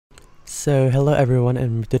So hello everyone,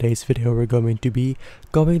 in today's video we're going to be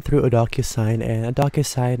going through a Docusign, and a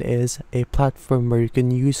Docusign is a platform where you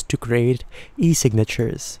can use to create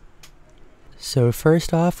e-signatures. So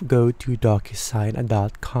first off, go to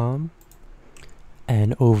docusign.com,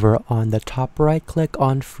 and over on the top right click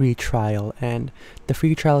on free trial, and the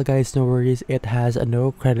free trial, guys, no worries, it has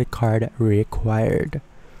no credit card required.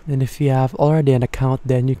 And if you have already an account,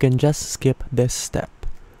 then you can just skip this step.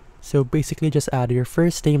 So basically just add your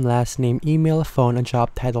first name, last name, email, phone, and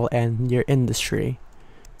job title, and your industry.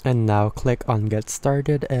 And now click on get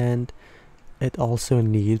started, and it also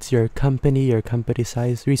needs your company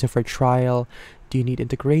size, reason for trial, do you need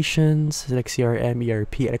integrations like CRM,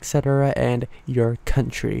 ERP, etc., and your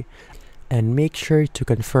country. And make sure to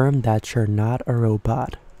confirm that you're not a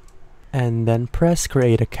robot. And then press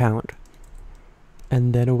create account.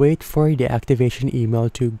 And then wait for the activation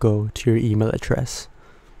email to go to your email address.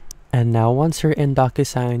 And now once you're in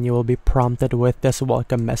Docusign, you will be prompted with this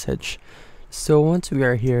welcome message. So once we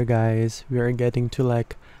are here, guys, we are getting to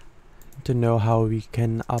know how we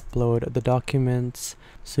can upload the documents.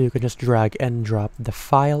 So you can just drag and drop the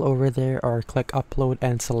file over there, or click upload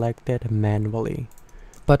and select it manually.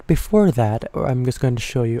 But before that, I'm just going to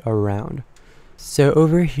show you around. So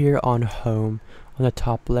over here on home, on the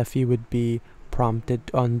top left, you would be prompted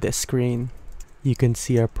on this screen. You can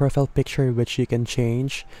see our profile picture, which you can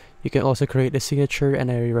change. You can also create a signature,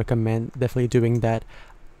 and I recommend definitely doing that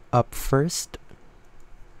up first.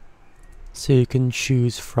 So you can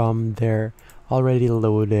choose from their already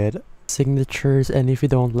loaded signatures, and if you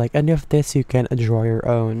don't like any of this, you can draw your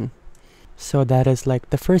own. So that is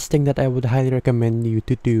like the first thing that I would highly recommend you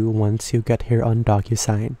to do once you get here on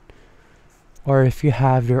Docusign. Or if you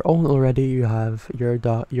have your own already, you have your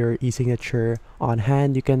e-signature on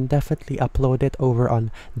hand, you can definitely upload it over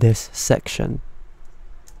on this section.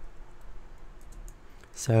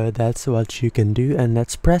 So that's what you can do, and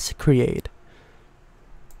let's press create.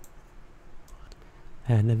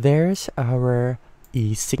 And there's our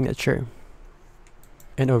e-signature.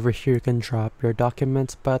 And over here you can drop your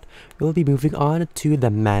documents, but we'll be moving on to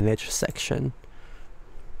the manage section.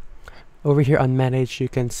 Over here on manage, you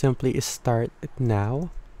can simply start it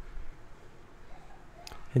now.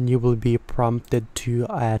 And you will be prompted to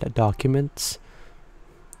add documents.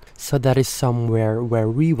 So that is somewhere where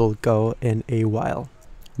we will go in a while.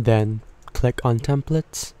 Then click on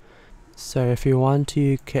templates. So if you want to,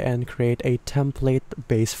 you can create a template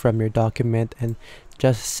based from your document and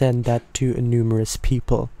just send that to numerous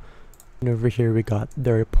people. And over here we got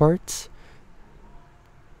the reports.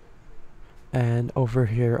 And over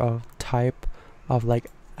here of type of like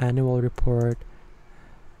annual report,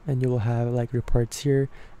 and you will have like reports here.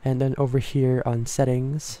 And then over here on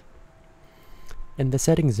settings, in the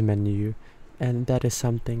settings menu, and that is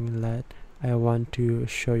something that I want to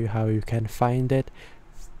show you how you can find it,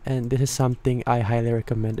 and this is something I highly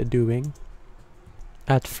recommend doing.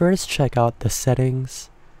 At first, check out the settings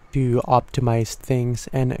to optimize things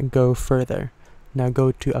and go further. Now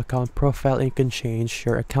go to account profile, and you can change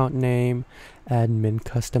your account name, admin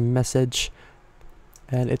custom message,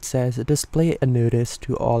 and it says display a notice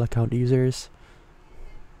to all account users.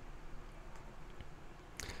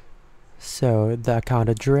 So the account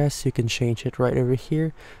address, you can change it right over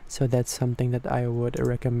here. So that's something that I would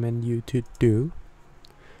recommend you to do.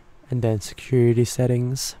 And then security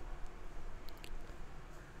settings.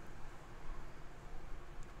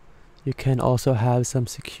 You can also have some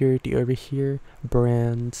security over here.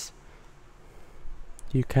 Brands.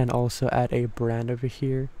 You can also add a brand over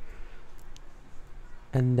here.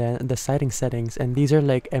 And then the citing settings, and these are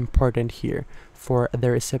like important here for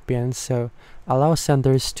the recipients. So allow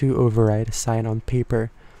senders to override sign on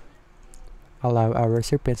paper. Allow our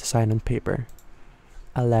recipients to sign on paper.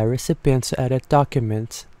 Allow recipients to edit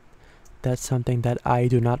documents. That's something that I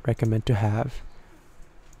do not recommend to have.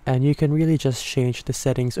 And you can really just change the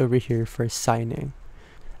settings over here for signing.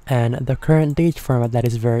 And the current date format, that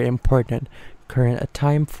is very important. Current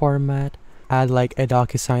time format. Add like a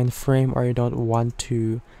Docusign frame, or you don't want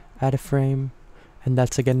to add a frame, and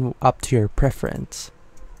that's again up to your preference.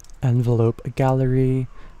 Envelope gallery,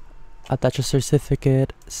 attach a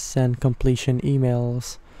certificate, send completion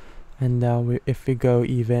emails, and now if we go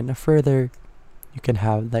even further, you can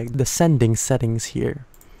have like the sending settings here.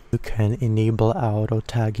 You can enable auto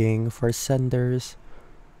tagging for senders.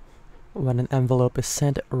 When an envelope is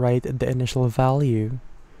sent, write the initial value.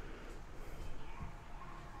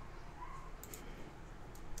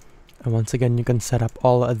 And once again, you can set up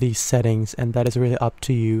all of these settings, and that is really up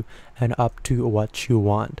to you and up to what you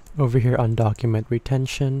want. Over here on document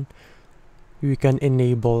retention, you can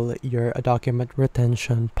enable your document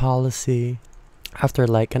retention policy. After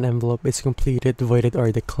like an envelope is completed, voided,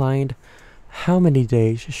 or declined, how many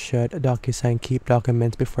days should Docusign keep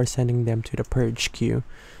documents before sending them to the purge queue?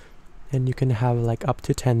 And you can have like up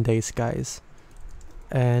to 10 days, guys.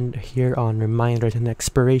 And here on reminders and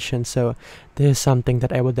expiration, so this is something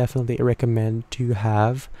that I would definitely recommend to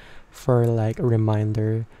have for like a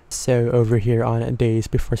reminder. So over here on days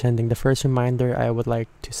before sending the first reminder, I would like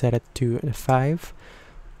to set it to 5,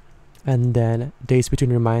 and then days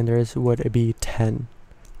between reminders would be 10,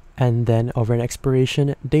 and then over an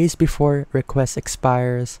expiration, days before request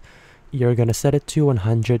expires, you're gonna set it to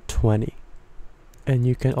 120. And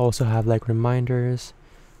you can also have like reminders.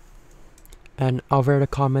 And over the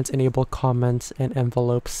comments, enable comments and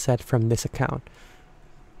envelopes set from this account.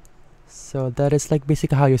 So that is like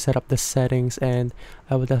basically how you set up the settings, and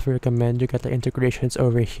I would definitely recommend you get the integrations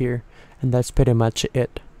over here, and that's pretty much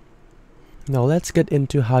it. Now let's get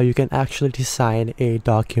into how you can actually design a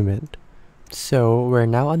document. So we're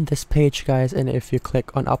now on this page, guys, and if you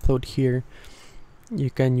click on upload here,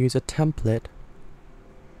 you can use a template,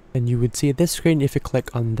 and you would see this screen if you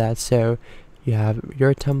click on that. So you have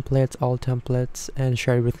your templates, all templates, and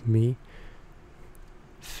share with me,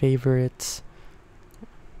 favorites,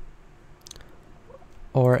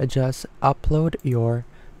 or just upload your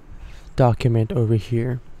document over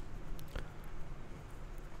here.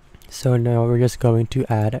 So now we're just going to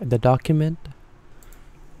add the document.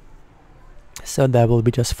 So that will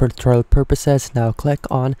be just for tutorial purposes. Now click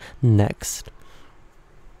on next.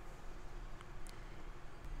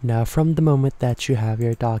 Now from the moment that you have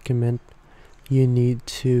your document, you need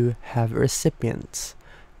to have recipients.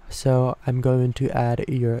 So I'm going to add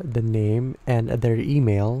the name and their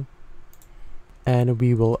email, and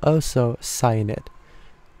we will also sign it.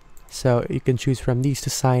 So you can choose from these to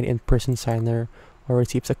sign in-person signer or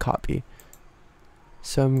receives a copy.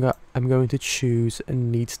 So I'm going to choose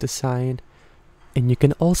needs to sign, and you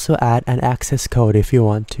can also add an access code if you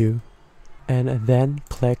want to, and then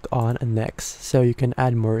click on next. So you can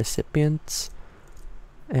add more recipients,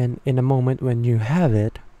 and in a moment when you have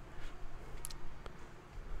it,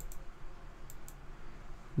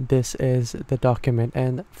 this is the document.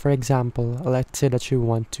 And for example, let's say that you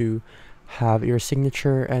want to have your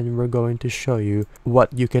signature, and we're going to show you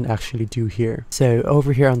what you can actually do here. So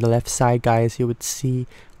over here on the left side, guys, you would see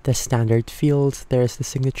the standard fields. There's the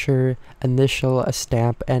signature, initial, a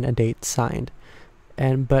stamp, and a date signed.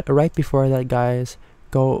 But right before that, guys,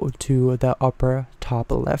 go to the upper top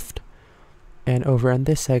left, and over in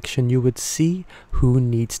this section you would see who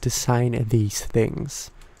needs to sign these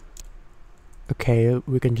things. Okay,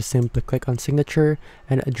 we can just simply click on signature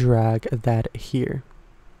and drag that here.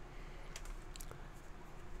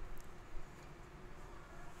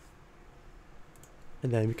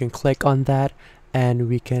 And then we can click on that, and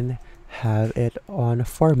we can have it on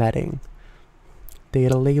formatting,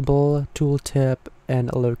 data label, tooltip,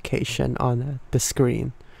 and location on the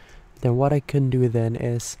screen. Then what I can do then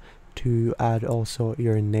is to add also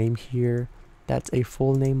your name here. That's a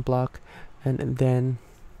full name block, and then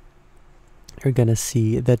you're gonna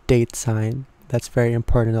see the date sign. That's very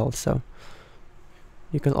important also.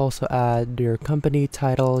 You can also add your company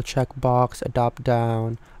title, checkbox, a drop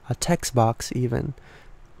down, a text box even.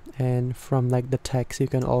 And from like the text, you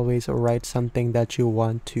can always write something that you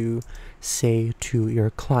want to say to your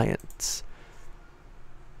clients.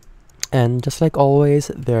 And just like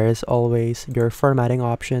always, there's always your formatting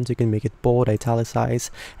options. You can make it bold,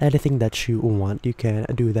 italicize, anything that you want, you can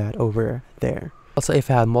do that over there. Also, if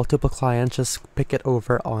you have multiple clients, just pick it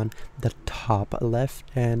over on the top left,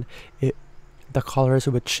 and the colors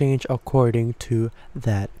would change according to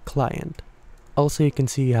that client. Also, you can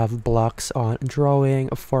see you have blocks on drawing,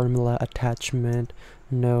 a formula, attachment,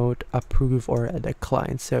 note, approve, or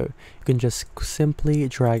decline. So you can just simply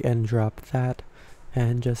drag and drop that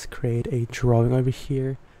and just create a drawing over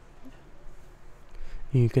here.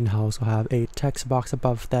 You can also have a text box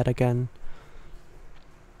above that again.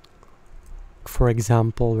 For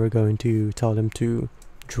example, we're going to tell them to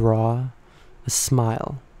draw a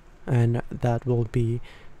smile, and that will be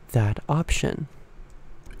that option.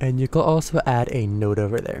 And you can also add a note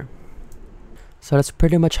over there. So that's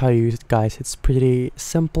pretty much how you use it, guys. It's pretty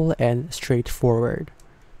simple and straightforward.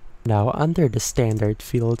 Now under the standard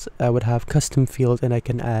fields, I would have custom fields, and I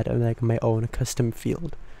can add like my own custom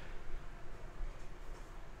field.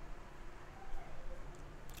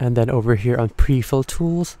 And then over here on pre-fill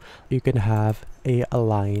tools, you can have a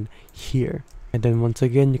line here. And then once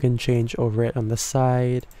again, you can change over it on the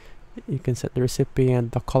side. You can set the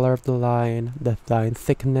recipient, the color of the line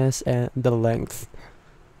thickness, and the length.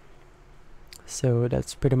 So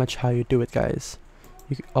that's pretty much how you do it, guys.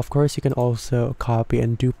 Of course, you can also copy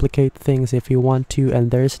and duplicate things if you want to,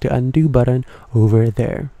 and there's the undo button over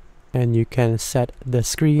there. And you can set the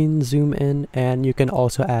screen zoom in, and you can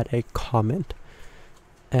also add a comment.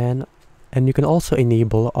 And you can also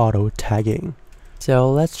enable auto tagging.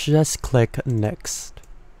 So let's just click next.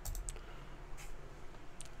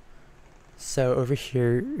 So over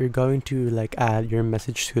here, you're going to like add your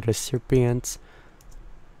message to the recipients.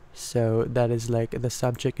 So that is like the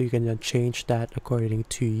subject, you can change that according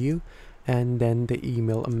to you, and then the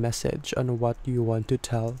email message on what you want to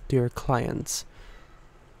tell to your clients.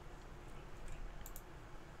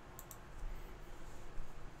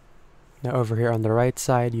 Now over here on the right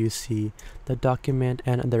side, you see the document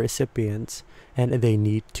and the recipients, and they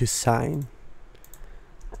need to sign.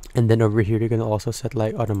 And then over here, you can also set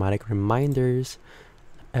like automatic reminders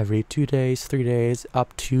every 2 days, 3 days,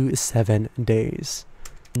 up to 7 days.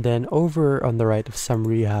 And then over on the right of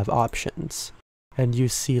summary, you have options. And you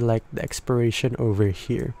see like the expiration over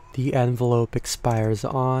here. The envelope expires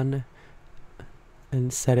on,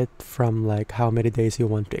 and set it from like how many days you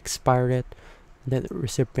want to expire it. Then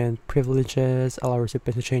recipient privileges, allow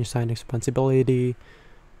recipient to change sign responsibility.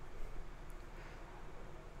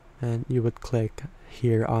 And you would click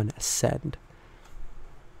here on send.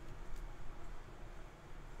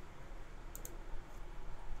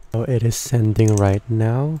 So it is sending right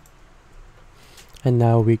now, and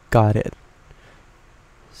now we got it.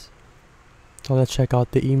 So let's check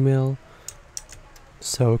out the email.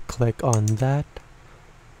 So click on that.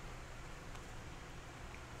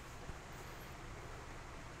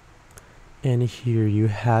 And here you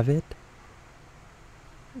have it.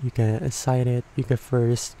 You can assign it. You can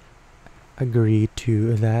first agree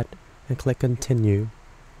to that and click continue.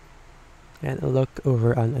 And look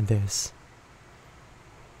over on this.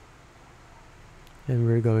 And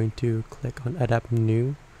we're going to click on adapt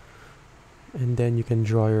new. And then you can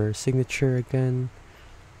draw your signature again.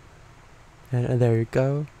 And there you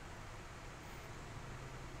go.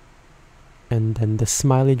 And then the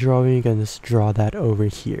smiley drawing, you can just draw that over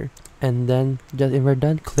here. And then just when we're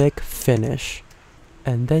done, click finish.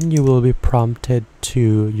 And then you will be prompted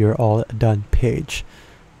to your all done page.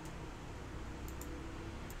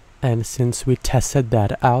 And since we tested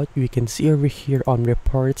that out, we can see over here on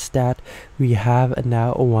reports that we have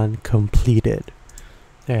now one completed.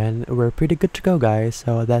 And we're pretty good to go, guys.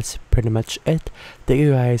 So that's pretty much it. Thank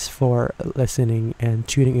you guys for listening and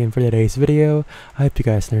tuning in for today's video. I hope you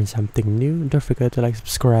guys learned something new. Don't forget to like,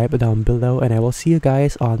 subscribe down below, and I will see you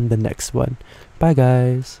guys on the next one. Bye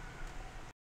guys.